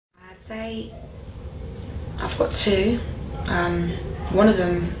say I've got two. One of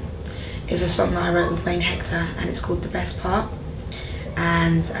them is a song that I wrote with Wayne Hector, and it's called The Best Part.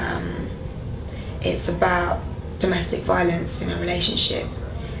 And it's about domestic violence in a relationship.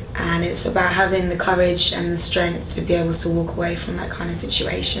 And it's about having the courage and the strength to be able to walk away from that kind of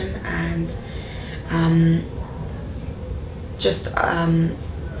situation. And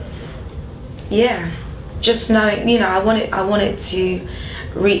yeah, just knowing, you know, I wanted to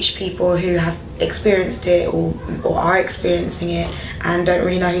reach people who have experienced it or are experiencing it and don't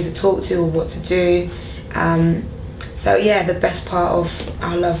really know who to talk to or what to do. So yeah, the best part of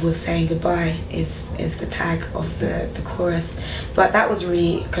our love was saying goodbye is the tag of the chorus. But that was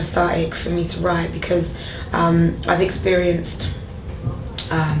really cathartic for me to write because I've experienced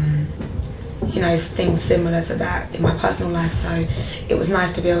you know, things similar to that in my personal life, so it was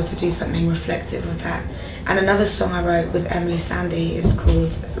nice to be able to do something reflective of that. And another song I wrote with Emily Sandy is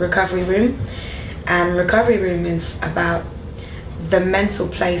called Recovery Room, and Recovery Room is about the mental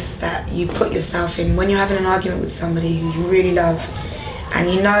place that you put yourself in when you're having an argument with somebody who you really love, and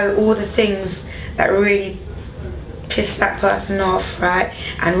you know all the things that really piss that person off, right,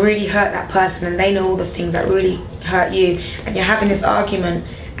 and really hurt that person, and they know all the things that really hurt you, and you're having this argument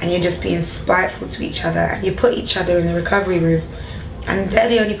and you're just being spiteful to each other, and you put each other in the recovery room, and they're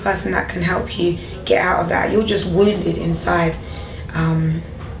the only person that can help you get out of that. You're just wounded inside,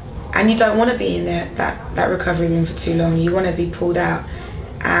 and you don't want to be in that recovery room for too long. You want to be pulled out,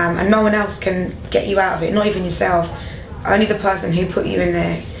 and no one else can get you out of it, not even yourself. Only the person who put you in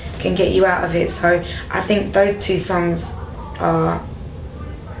there can get you out of it. So I think those two songs are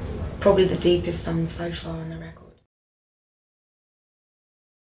probably the deepest songs so far on the record.